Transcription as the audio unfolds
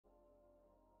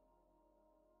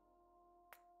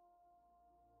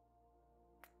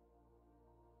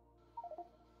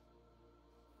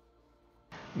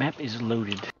Map is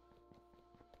loaded.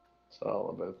 It's all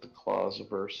about the claws of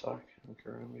Ursak.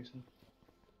 Currently, so.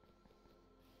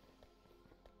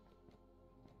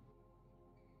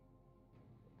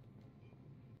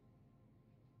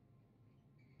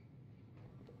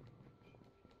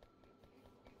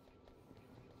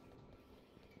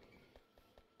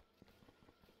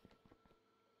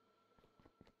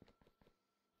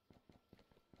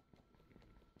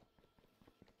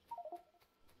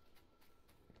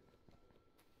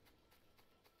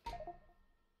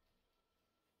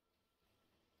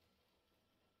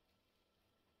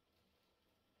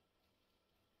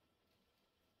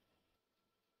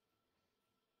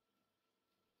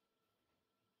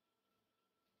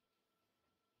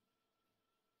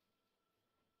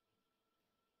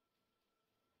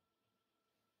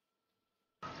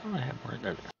 Oh, I have more of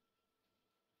that.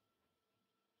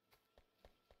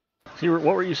 See, what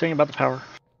were you saying about the power?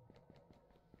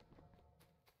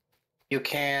 You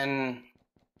can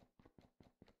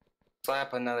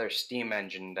slap another steam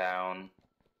engine down.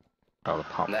 Oh, the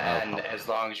pump. And pump. as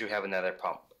long as you have another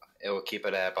pump, it will keep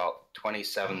it at about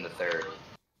 27 to 30.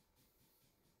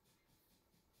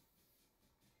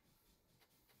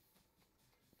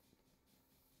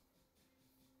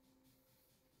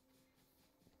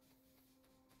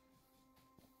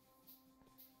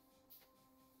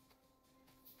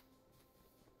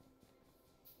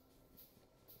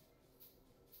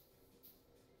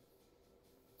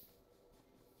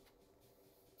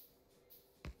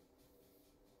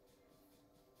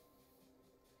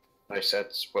 At least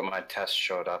that's what my test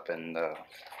showed up in the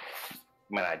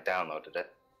when I downloaded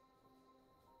it.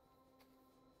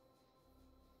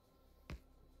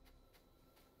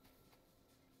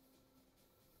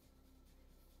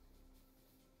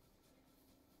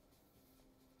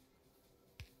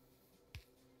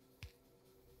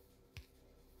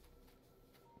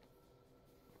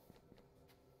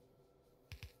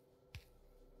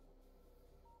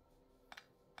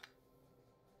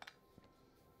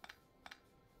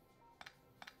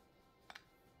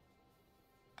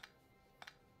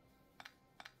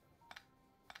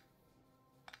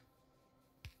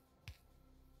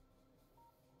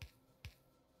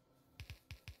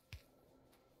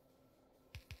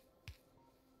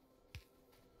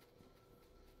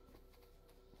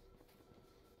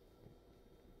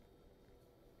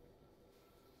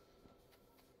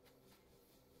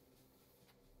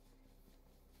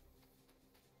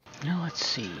 Now let's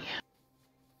see.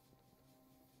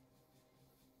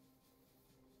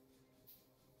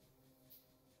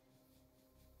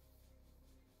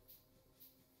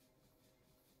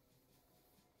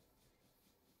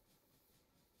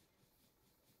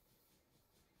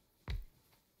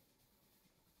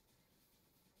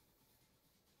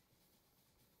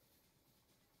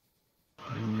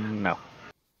 No.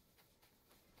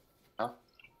 No?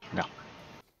 No. I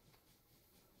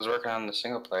was working on the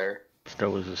single player.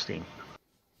 Still was the Steam.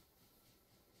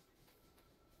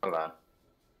 Hold on.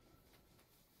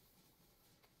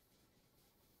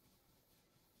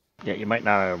 Yeah, you might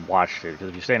not have watched it, because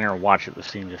if you stand here and watch it, the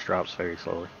Steam just drops very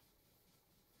slowly.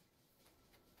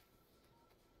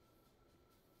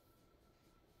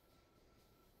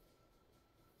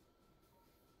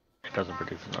 It doesn't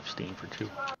produce enough steam for two.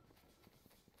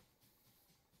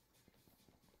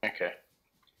 Okay.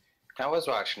 I was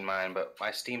watching mine, but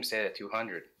my Steam stayed at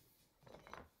 200.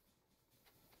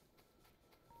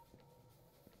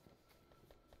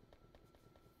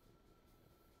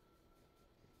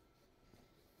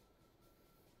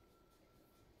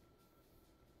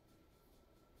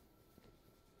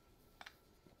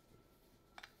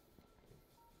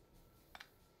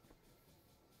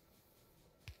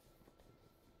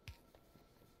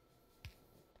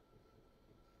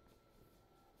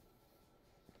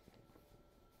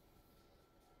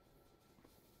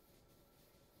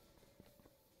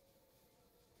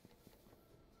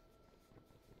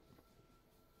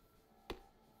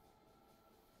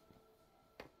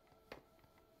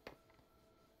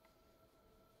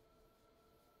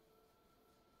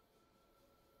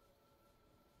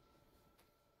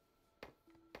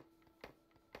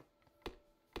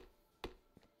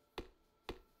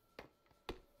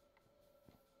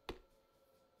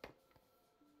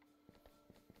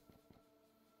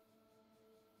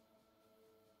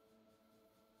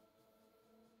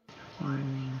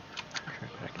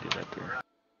 I can do that there.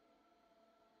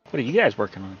 What are you guys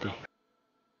working on today?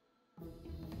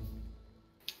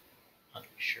 Not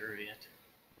sure yet.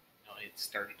 No, it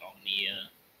started on the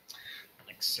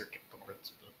like circuit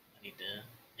boards, but I need to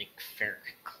make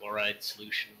ferric chloride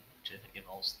solution, which I think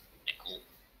involves nickel,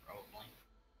 probably.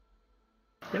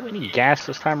 Did we need gas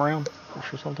this time around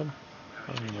or something?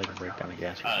 I need like a breakdown of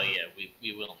gas. Oh yeah,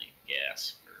 we will need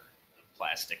gas for the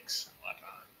plastics and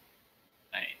whatnot.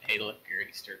 I mean, hey, look, you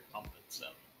already started pumping some.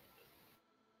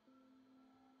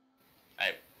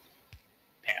 I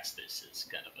passed this as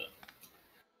kind of a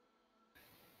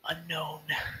unknown.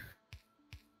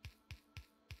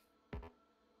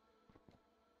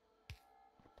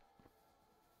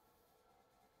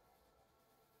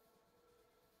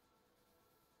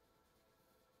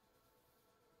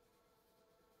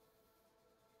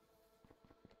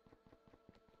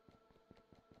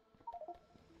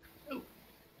 Oh,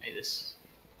 hey, this,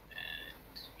 and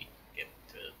we can get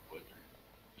to boiler.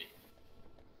 Wait,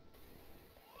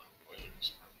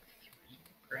 boilers are 3,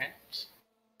 perhaps.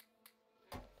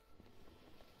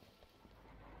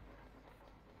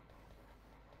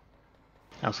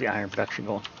 How's the iron production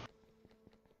going?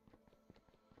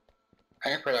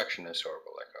 Iron production is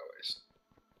horrible, like always.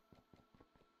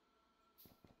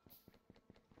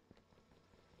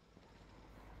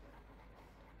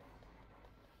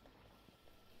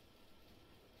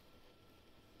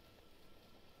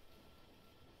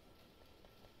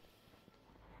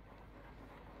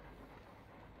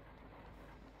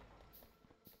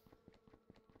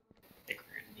 I think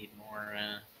we're gonna need more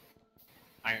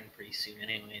iron pretty soon,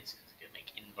 anyways. Cause we're gonna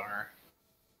make Invar.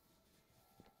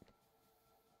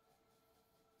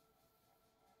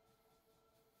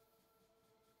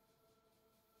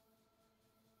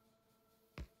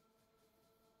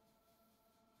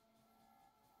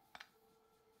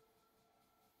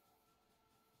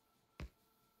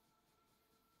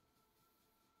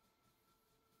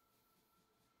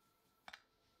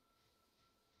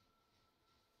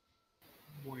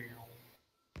 Well.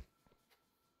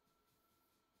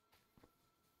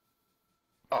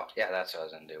 Oh, yeah, that's what I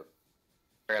was gonna do.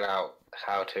 Figure out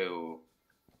how to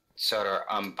sort of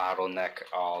unbottleneck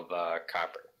all the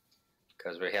copper.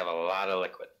 Because we have a lot of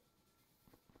liquid.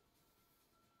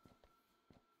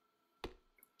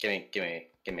 Give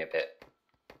me a bit.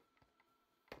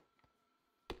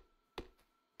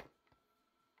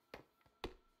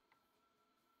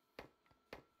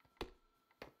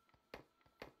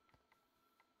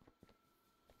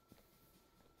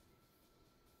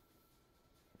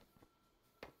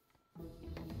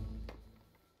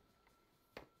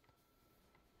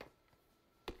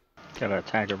 Got a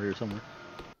tag over here somewhere.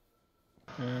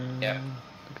 Yeah.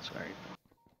 I think it's alright.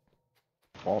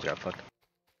 Walls got fucked.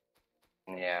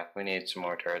 Yeah, we need some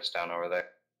more turrets down over there.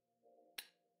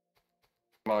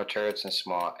 More turrets and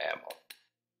small ammo.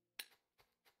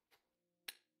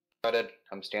 Started.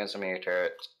 I'm stealing some of your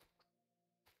turrets.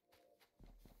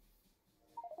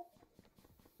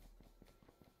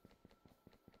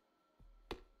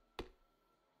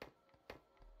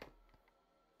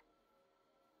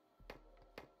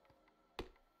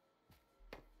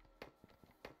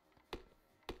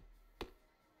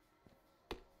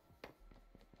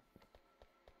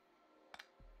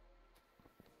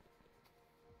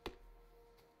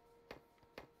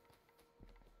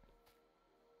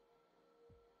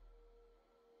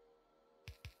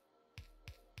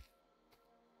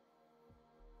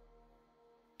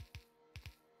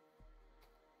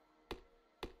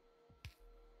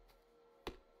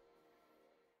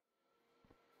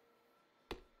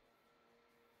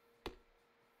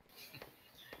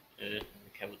 Look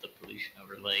how with the pollution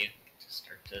overlay, just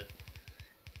start to you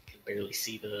can barely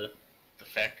see the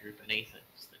factory beneath it.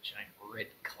 It's the giant red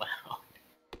cloud.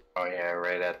 Oh yeah,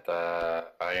 right at the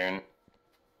iron.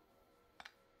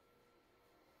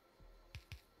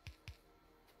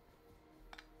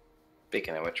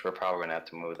 Speaking of which, we're probably gonna have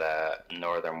to move that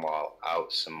northern wall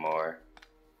out some more.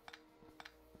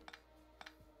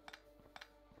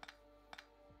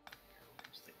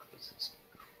 Where's the closest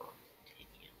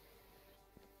Cortinian?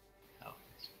 Oh,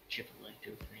 there's Chipolite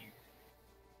over there.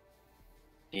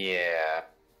 Yeah.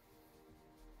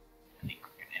 I think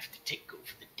we're gonna have to take over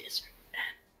the desert.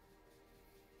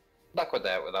 Luck with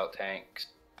that without tanks.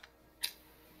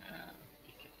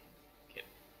 We can get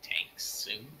tanks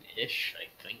soon-ish, I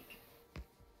think.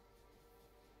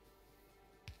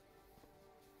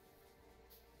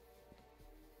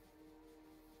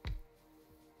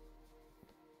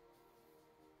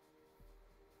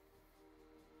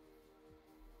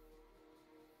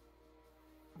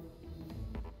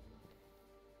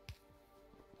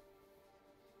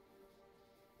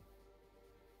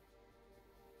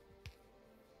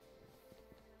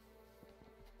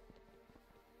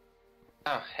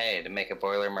 Oh, hey, to make a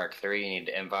boiler Mark III, you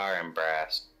need Invar and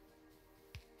brass.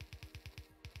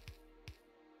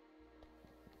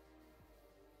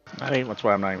 That's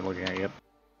why I'm not even looking at it yet.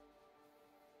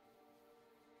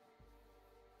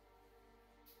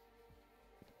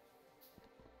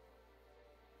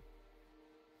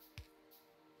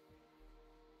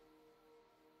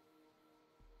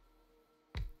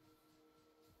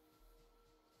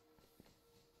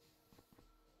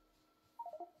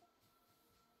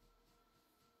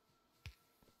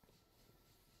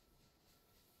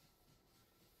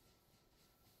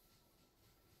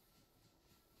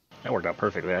 That worked out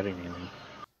perfectly. I didn't even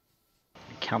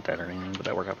count that or anything, but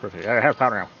that worked out perfectly. I have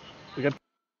powder now. We good?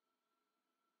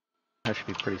 That should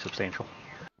be pretty substantial.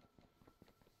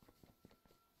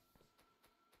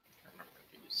 I don't remember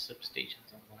if these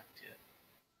substations unlocked yet.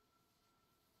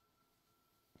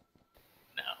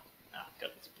 No, I've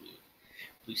got these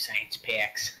blue science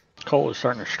packs. Coal is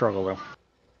starting to struggle though.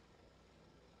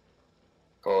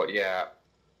 Cool, yeah.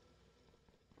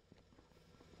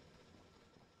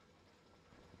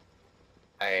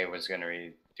 I was gonna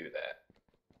redo that.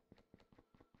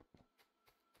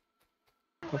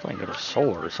 Hopefully I can go to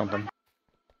solar or something.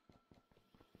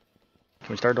 Can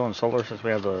we start doing solar since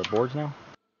we have the boards now?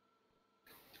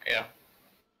 Yeah.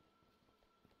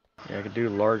 Yeah, I could do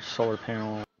large solar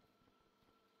panel.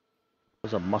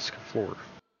 There's a musk floor.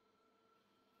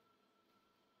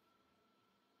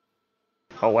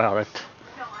 Oh wow, that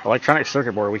electronic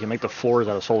circuit board, we can make the floors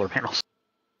out of solar panels.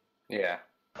 Yeah,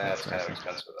 that's kind of nice.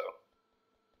 expensive though.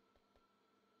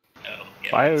 Oh,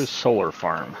 yeah, Bio that's solar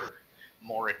farm.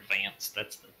 more advanced.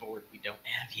 That's the board we don't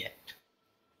have yet.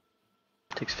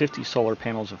 Takes 50 solar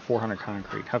panels and 400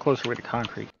 concrete. How close are we to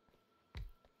concrete?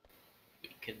 We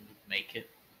can make it.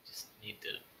 We just need to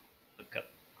hook up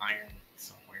iron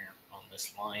somewhere on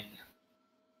this line.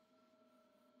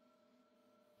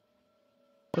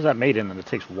 What is that made in that it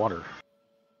takes water?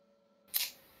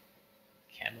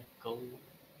 Chemical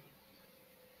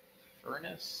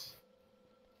furnace?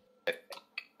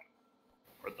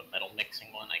 Or the metal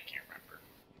mixing one? I can't remember.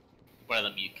 One of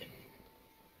them you can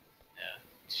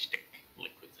stick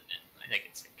liquids in it. I think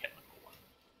it's the chemical one.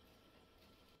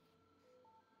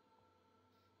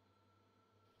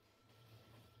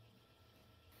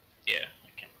 Yeah,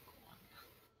 the chemical one.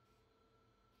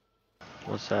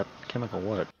 What's that? Chemical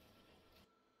what?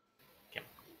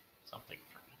 Chemical something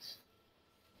furnace.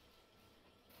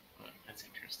 Oh, that's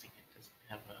interesting. It doesn't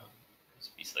have a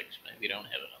recipe selection. We don't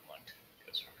have it unlocked.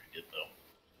 Because we already did though.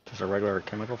 Just a regular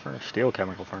chemical furnace? Steel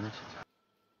chemical furnace.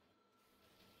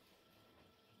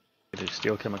 We do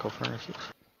steel chemical furnaces.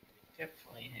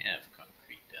 Definitely have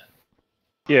concrete done.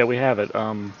 Yeah, we have it.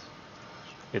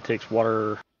 It takes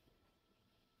water.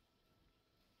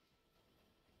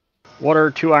 Water,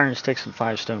 2 iron sticks, and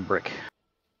 5 stone brick.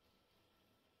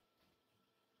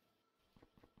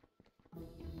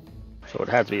 So it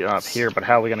had to be up here, but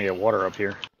how are we gonna get water up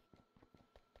here?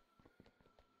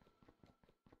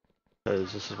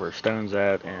 Because this is where stone's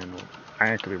at, and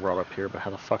iron could be brought up here, but how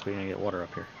the fuck are we gonna get water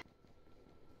up here?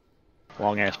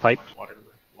 Long ass pipe? Water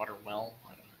well.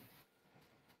 I don't know.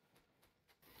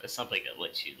 That's something that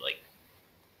lets you like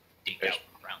dig out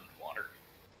groundwater.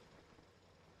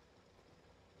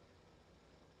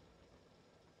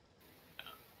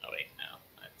 Oh wait, no,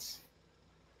 that's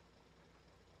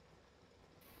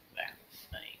that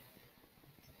thing.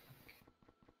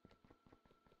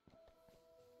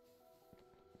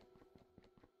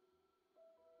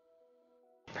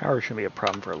 Power shouldn't be a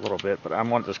problem for a little bit, but I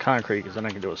want this concrete because then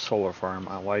I can do a solar farm.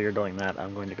 While you're doing that,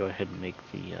 I'm going to go ahead and make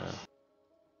the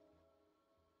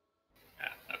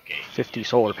Okay. 50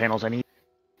 solar panels I need.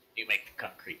 You make the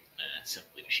concrete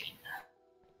assembly machine.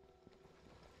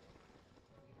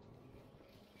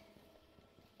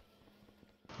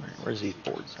 Alright, where's these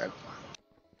boards at?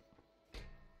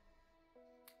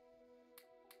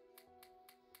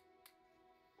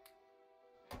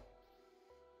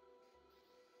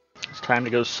 It's time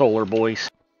to go solar, boys.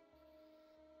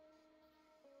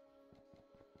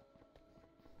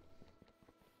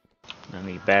 I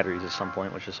need batteries at some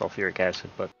point, which is sulfuric acid,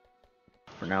 but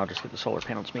for now, I'll just get the solar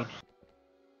panels made.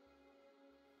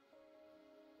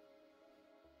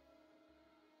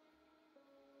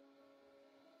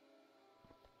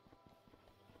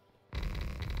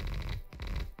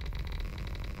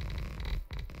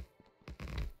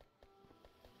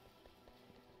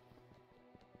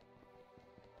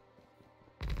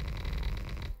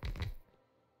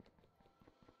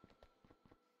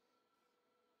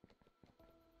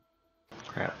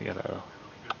 Crap, we gotta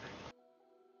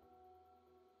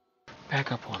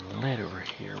back up on lead over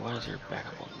here. Why is there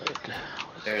backup on lead?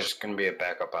 There's gonna be a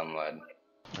backup on lead.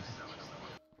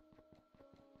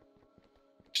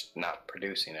 Just not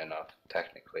producing enough,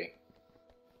 technically.